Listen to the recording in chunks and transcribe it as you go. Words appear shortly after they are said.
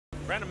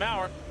Brandon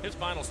Maurer, his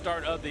final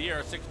start of the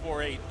year,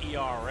 6.48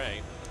 ERA.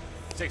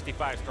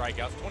 65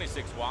 strikeouts,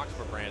 26 walks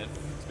for Brandon.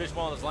 Pitched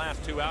well in his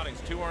last 2 outings,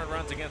 2 earned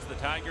runs against the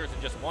Tigers and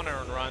just 1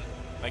 earned run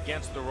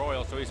against the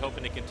Royals, so he's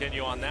hoping to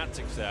continue on that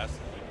success.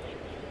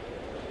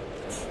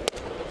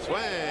 Swing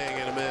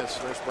and a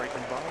miss. Nice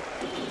breaking ball.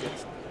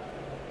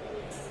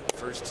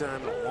 First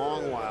time in a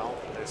long while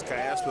as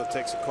Cayaspo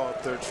takes a call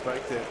at third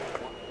strike there.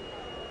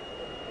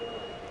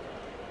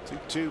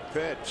 2-2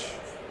 pitch.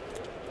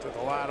 Took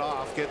a lot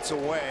off, gets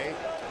away.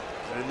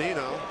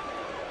 Zanino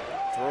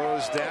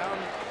throws down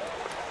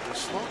the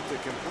Smoke to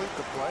complete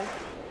the play.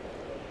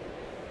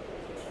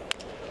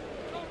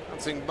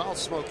 Bouncing ball,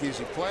 Smoke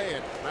easy play,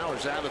 and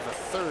Maurer's out of the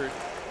third.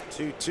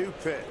 2-2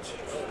 pitch.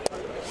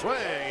 Swing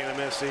and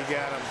a miss. He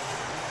got him.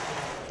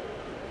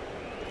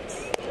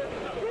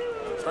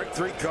 Strike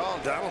 3 call.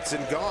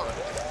 Donaldson gone.